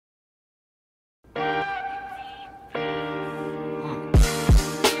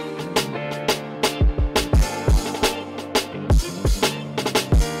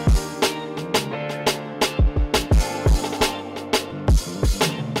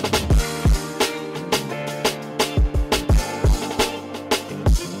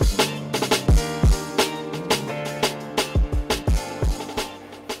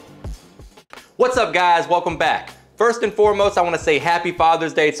up, guys? Welcome back. First and foremost, I want to say happy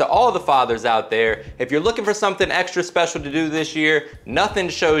Father's Day to all the fathers out there. If you're looking for something extra special to do this year, nothing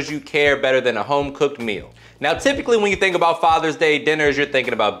shows you care better than a home-cooked meal. Now, typically when you think about Father's Day dinners, you're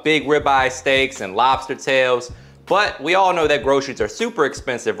thinking about big ribeye steaks and lobster tails, but we all know that groceries are super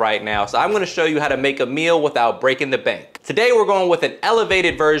expensive right now, so I'm going to show you how to make a meal without breaking the bank. Today we're going with an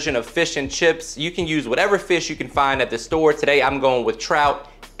elevated version of fish and chips. You can use whatever fish you can find at the store. Today I'm going with trout.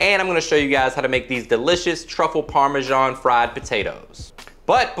 And I'm gonna show you guys how to make these delicious truffle parmesan fried potatoes.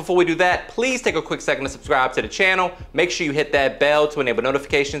 But before we do that, please take a quick second to subscribe to the channel. Make sure you hit that bell to enable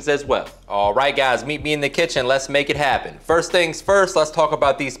notifications as well. All right, guys, meet me in the kitchen. Let's make it happen. First things first, let's talk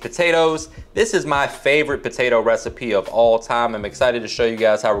about these potatoes. This is my favorite potato recipe of all time. I'm excited to show you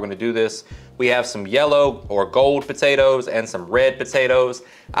guys how we're gonna do this. We have some yellow or gold potatoes and some red potatoes.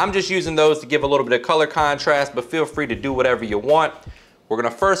 I'm just using those to give a little bit of color contrast, but feel free to do whatever you want. We're gonna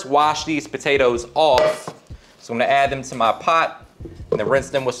first wash these potatoes off. So I'm gonna add them to my pot and then rinse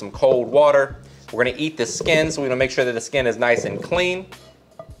them with some cold water. We're gonna eat the skin, so we're gonna make sure that the skin is nice and clean.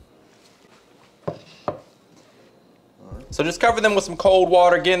 So just cover them with some cold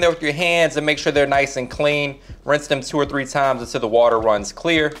water, get in there with your hands and make sure they're nice and clean. Rinse them 2 or 3 times until the water runs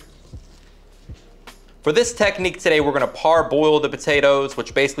clear. For this technique today, we're gonna parboil the potatoes,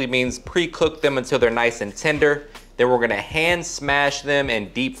 which basically means pre-cook them until they're nice and tender. Then we're gonna hand smash them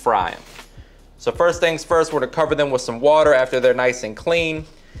and deep fry them. So first things first, we're gonna cover them with some water after they're nice and clean. And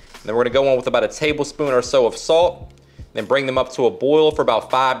then we're gonna go in with about a tablespoon or so of salt. Then bring them up to a boil for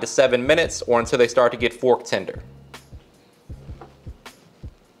about 5 to 7 minutes or until they start to get fork tender.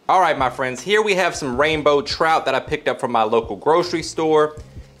 All right, my friends, here we have some rainbow trout that I picked up from my local grocery store.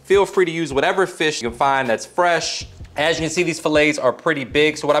 Feel free to use whatever fish you can find that's fresh. As you can see, these fillets are pretty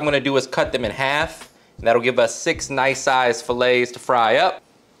big, so what I'm gonna do is cut them in half. And that'll give us 6 nice sized fillets to fry up.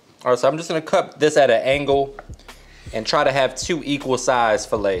 All right, so I'm just gonna cut this at an angle and try to have 2 equal sized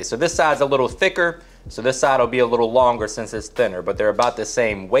fillets. So this side's a little thicker, so this side will be a little longer since it's thinner, but they're about the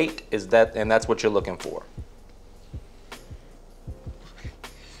same weight, and that's what you're looking for.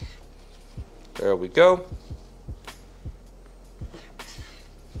 There we go.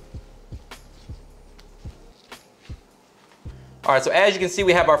 All right, so as you can see,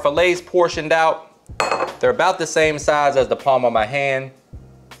 we have our fillets portioned out. They're about the same size as the palm of my hand.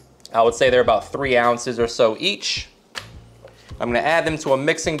 I would say they're about 3 ounces or so each. I'm gonna add them to a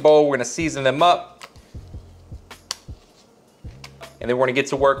mixing bowl. We're gonna season them up. And then we're gonna get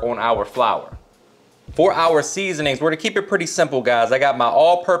to work on our flour. For our seasonings, we're gonna keep it pretty simple, guys. I got my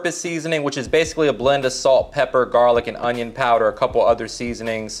all-purpose seasoning, which is basically a blend of salt, pepper, garlic, and onion powder, a couple other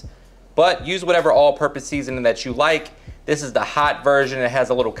seasonings. But use whatever all-purpose seasoning that you like. This is the hot version. It has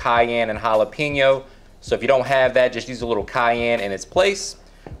a little cayenne and jalapeno. So if you don't have that, just use a little cayenne in its place.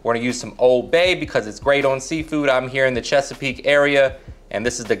 We're gonna use some Old Bay because it's great on seafood. I'm here in the Chesapeake area, and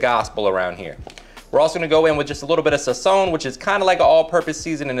this is the gospel around here. We're also gonna go in with just a little bit of sazon, which is kind of like an all-purpose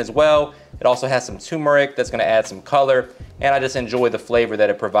seasoning as well. It also has some turmeric that's gonna add some color, and I just enjoy the flavor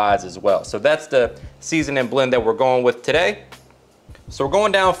that it provides as well. So that's the seasoning blend that we're going with today. So we're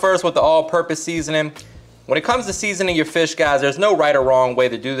going down first with the all-purpose seasoning. When it comes to seasoning your fish, guys, there's no right or wrong way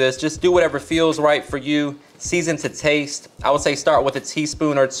to do this. Just do whatever feels right for you. Season to taste. I would say start with a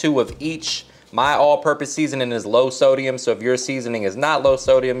teaspoon or 2 of each. My all-purpose seasoning is low sodium, so if your seasoning is not low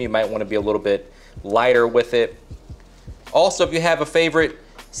sodium, you might want to be a little bit lighter with it. Also, if you have a favorite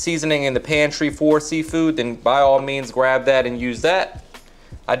seasoning in the pantry for seafood, then by all means grab that and use that.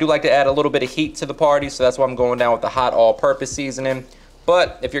 I do like to add a little bit of heat to the party, so that's why I'm going down with the hot all-purpose seasoning.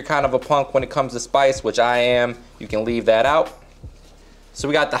 But if you're kind of a punk when it comes to spice, which I am, you can leave that out. So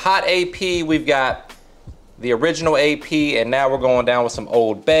we got the hot AP, we've got the original AP, and now we're going down with some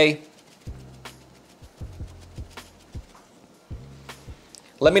Old Bay.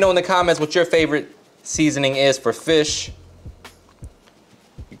 Let me know in the comments what your favorite seasoning is for fish.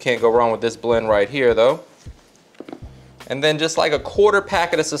 You can't go wrong with this blend right here though. And then just like a 1/4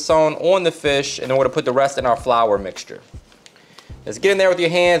 packet of sazon on the fish, and then we're gonna put the rest in our flour mixture. Let's get in there with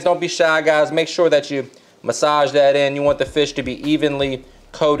your hands. Don't be shy, guys. Make sure that you massage that in. You want the fish to be evenly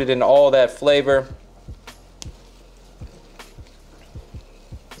coated in all that flavor.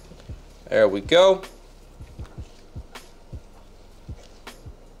 There we go.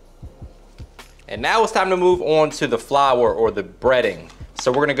 And now it's time to move on to the flour or the breading.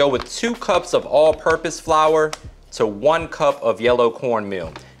 So we're gonna go with 2 cups of all-purpose flour to 1 cup of yellow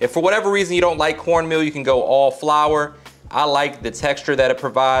cornmeal. If for whatever reason you don't like cornmeal, you can go all flour. I like the texture that it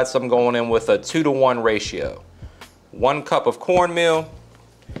provides, so I'm going in with a 2-to-1 ratio. 1 cup of cornmeal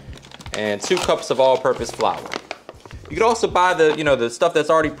and 2 cups of all-purpose flour. You could also buy the, the stuff that's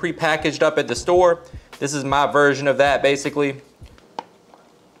already pre-packaged up at the store. This is my version of that, basically.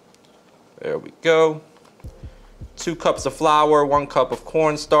 There we go. 2 cups of flour, 1 cup of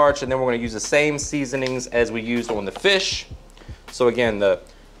cornstarch, and then we're going to use the same seasonings as we used on the fish. So again, the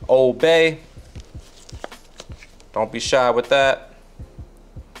Old Bay. Don't be shy with that.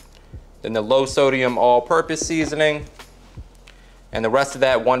 Then the low sodium all-purpose seasoning. And the rest of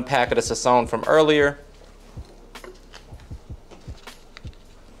that 1 packet of sazon from earlier.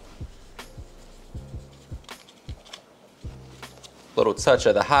 Little touch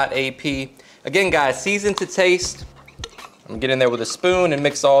of the hot AP. Again, guys, season to taste. I'm gonna get in there with a spoon and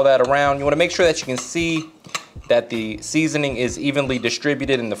mix all that around. You wanna make sure that you can see that the seasoning is evenly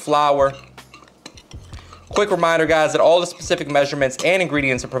distributed in the flour. Quick reminder, guys, that all the specific measurements and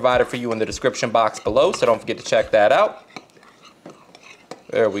ingredients are provided for you in the description box below, so don't forget to check that out.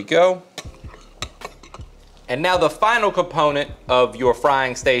 There we go. And now the final component of your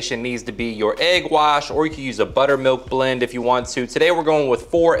frying station needs to be your egg wash, or you can use a buttermilk blend if you want to. Today we're going with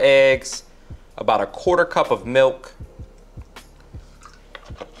 4 eggs, about 1/4 cup of milk.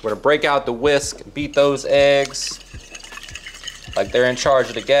 We're gonna break out the whisk, beat those eggs like they're in charge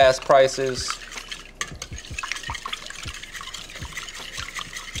of the gas prices.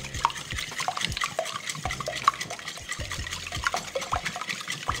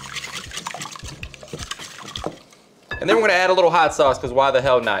 And then we're gonna add a little hot sauce, because why the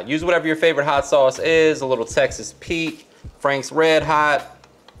hell not? Use whatever your favorite hot sauce is, a little Texas Pete, Frank's Red Hot,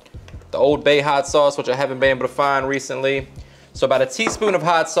 the Old Bay hot sauce, which I haven't been able to find recently. So about 1 teaspoon of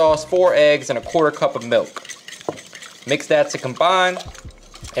hot sauce, 4 eggs, and 1/4 cup of milk. Mix that to combine,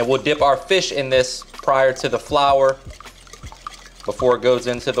 and we'll dip our fish in this prior to the flour before it goes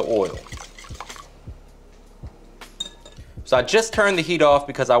into the oil. So I just turned the heat off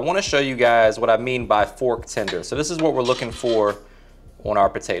because I want to show you guys what I mean by fork tender. So this is what we're looking for on our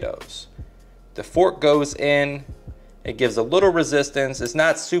potatoes. The fork goes in, it gives a little resistance. It's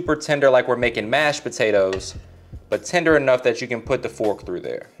not super tender like we're making mashed potatoes, but tender enough that you can put the fork through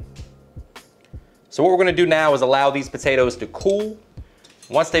there. So what we're gonna do now is allow these potatoes to cool.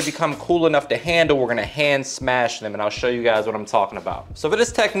 Once they become cool enough to handle, we're gonna hand smash them, and I'll show you guys what I'm talking about. So for this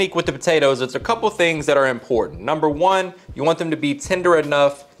technique with the potatoes, there's a couple things that are important. Number 1, you want them to be tender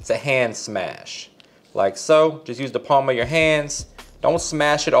enough to hand smash. Like so, just use the palm of your hands. Don't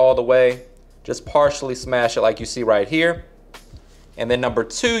smash it all the way, just partially smash it like you see right here. And then number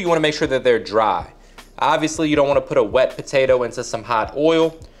 2, you wanna make sure that they're dry. Obviously, you don't wanna put a wet potato into some hot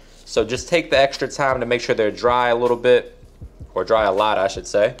oil, so just take the extra time to make sure they're dry a little bit, or dry a lot, I should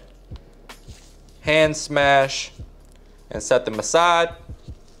say. Hand smash and set them aside.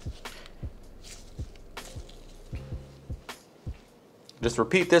 Just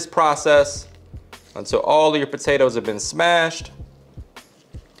repeat this process until all of your potatoes have been smashed.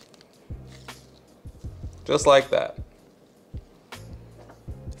 Just like that.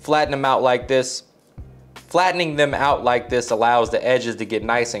 Flatten them out like this. Flattening them out like this allows the edges to get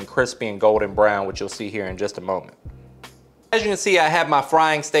nice and crispy and golden brown, which you'll see here in just a moment. As you can see, I have my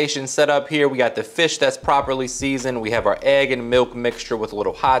frying station set up here. We got the fish that's properly seasoned. We have our egg and milk mixture with a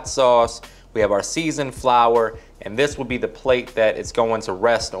little hot sauce. We have our seasoned flour, and this will be the plate that it's going to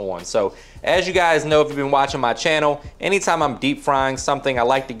rest on. So as you guys know, if you've been watching my channel, anytime I'm deep frying something, I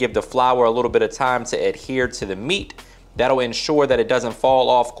like to give the flour a little bit of time to adhere to the meat. That'll ensure that it doesn't fall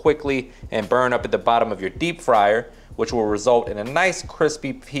off quickly and burn up at the bottom of your deep fryer, which will result in a nice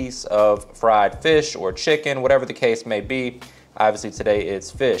crispy piece of fried fish or chicken, whatever the case may be. Obviously today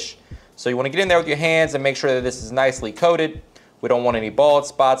it's fish. So you want to get in there with your hands and make sure that this is nicely coated. We don't want any bald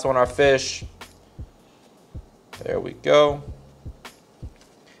spots on our fish. There we go.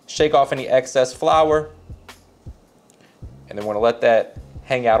 Shake off any excess flour. And then we're going to let that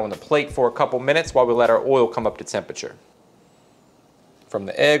hang out on the plate for a couple minutes while we let our oil come up to temperature. From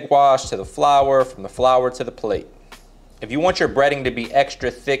the egg wash to the flour, from the flour to the plate. If you want your breading to be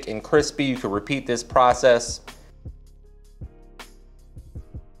extra thick and crispy, you can repeat this process.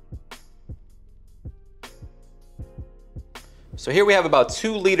 So here we have about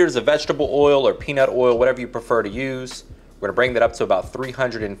 2 liters of vegetable oil or peanut oil, whatever you prefer to use. We're gonna bring that up to about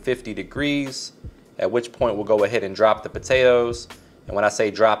 350 degrees, at which point we'll go ahead and drop the potatoes. And when I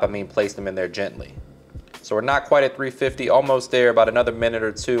say drop, I mean place them in there gently. So we're not quite at 350, almost there, about another minute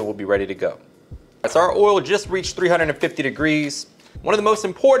or 2, and we'll be ready to go. So our oil just reached 350 degrees. One of the most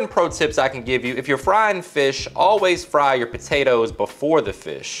important pro tips I can give you, if you're frying fish, always fry your potatoes before the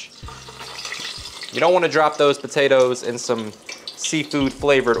fish. You don't want to drop those potatoes in some seafood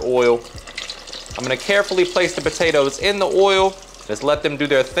flavored oil. I'm going to carefully place the potatoes in the oil Just let them do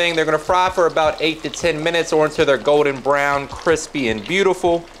their thing. They're gonna fry for about 8 to 10 minutes or until they're golden brown, crispy, and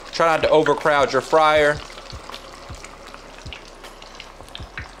beautiful. Try not to overcrowd your fryer.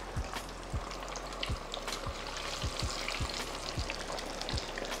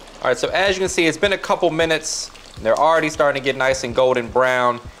 All right, so as you can see, it's been a couple minutes. And they're already starting to get nice and golden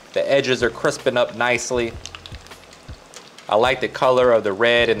brown. The edges are crisping up nicely. I like the color of the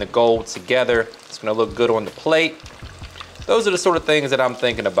red and the gold together. It's gonna look good on the plate. Those are the sort of things that I'm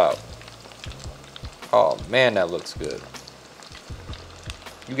thinking about. Oh man, that looks good.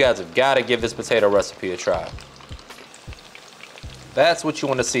 You guys have gotta give this potato recipe a try. That's what you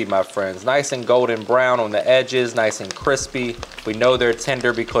wanna see, my friends. Nice and golden brown on the edges, nice and crispy. We know they're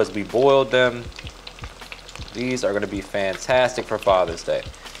tender because we boiled them. These are gonna be fantastic for Father's Day.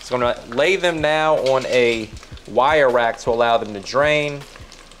 So I'm gonna lay them now on a wire rack to allow them to drain,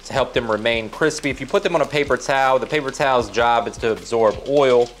 to help them remain crispy. If you put them on a paper towel, the paper towel's job is to absorb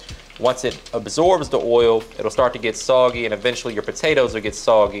oil. Once it absorbs the oil, it'll start to get soggy and eventually your potatoes will get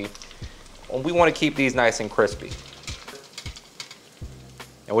soggy. And we wanna keep these nice and crispy.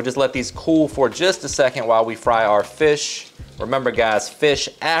 And we'll just let these cool for just a second while we fry our fish. Remember guys, fish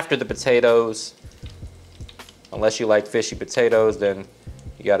after the potatoes. Unless you like fishy potatoes, then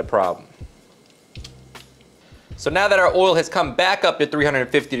you got a problem. So now that our oil has come back up to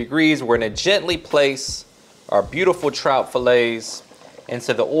 350 degrees, we're gonna gently place our beautiful trout fillets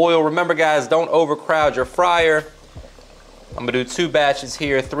into the oil. Remember guys, don't overcrowd your fryer. I'm gonna do 2 batches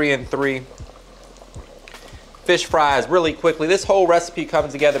here, 3 and 3. Fish fries really quickly. This whole recipe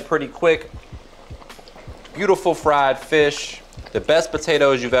comes together pretty quick. Beautiful fried fish, the best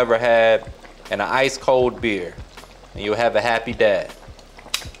potatoes you've ever had, and an ice cold beer. And you'll have a happy dad.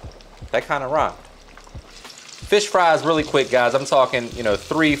 That kind of rhymed. Fish fries really quick, guys. I'm talking,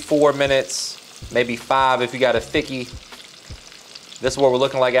 3, 4 minutes, maybe 5 if you got a thickie. This is what we're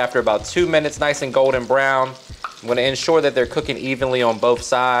looking like after about 2 minutes, nice and golden brown. I'm gonna ensure that they're cooking evenly on both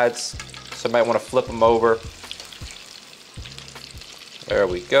sides. So you might wanna flip them over. There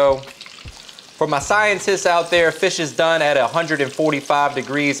we go. For my scientists out there, fish is done at 145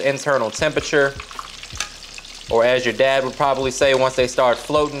 degrees internal temperature. Or as your dad would probably say, once they start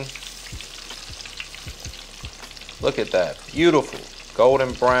floating. Look at that, beautiful,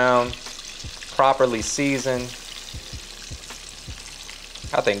 golden brown, properly seasoned.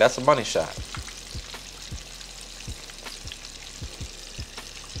 I think that's a money shot.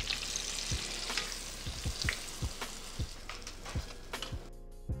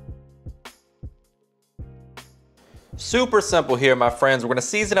 Super simple here, my friends. We're gonna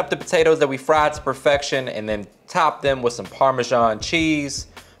season up the potatoes that we fried to perfection and then top them with some Parmesan cheese,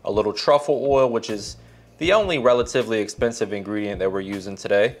 a little truffle oil, which is the only relatively expensive ingredient that we're using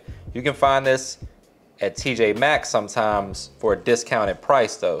today. You can find this at TJ Maxx sometimes for a discounted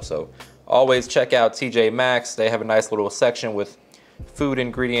price though. So always check out TJ Maxx. They have a nice little section with food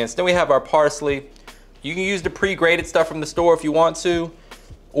ingredients. Then we have our parsley. You can use the pre-grated stuff from the store if you want to,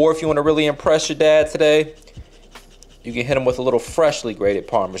 or if you want to really impress your dad today, you can hit him with a little freshly grated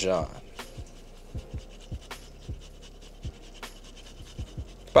Parmesan.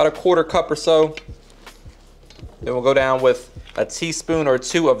 About a 1/4 cup or so. Then we'll go down with a teaspoon or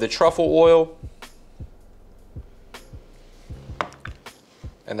 2 of the truffle oil.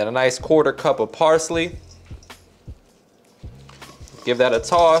 And then a nice 1/4 cup of parsley. Give that a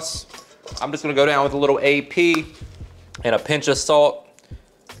toss. I'm just gonna go down with a little AP and a pinch of salt,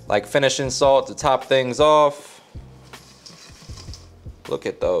 like finishing salt to top things off. Look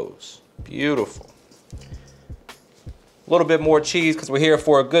at those, beautiful. A little bit more cheese because we're here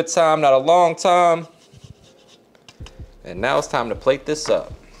for a good time, not a long time. And now it's time to plate this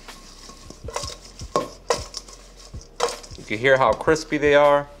up. You can hear how crispy they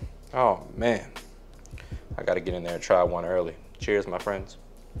are. Oh man, I gotta get in there and try one early. Cheers, my friends.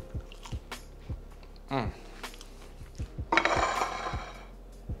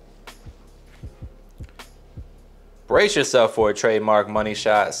 Brace yourself for a trademark money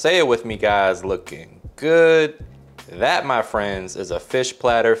shot. Say it with me, guys. Looking good. That, my friends, is a fish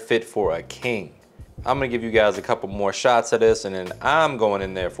platter fit for a king. I'm gonna give you guys a couple more shots of this and then I'm going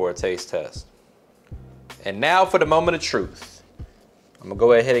in there for a taste test. And now for the moment of truth. I'm gonna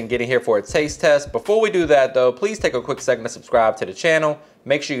go ahead and get in here for a taste test. Before we do that though, please take a quick second to subscribe to the channel.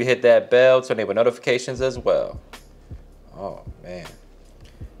 Make sure you hit that bell to enable notifications as well. Oh man,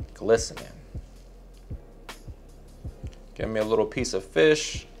 glistening. Give me a little piece of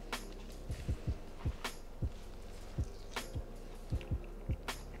fish.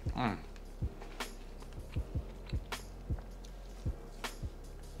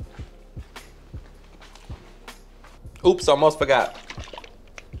 Oops, almost forgot.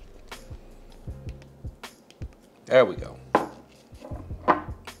 There we go.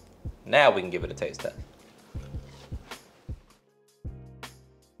 Now we can give it a taste test.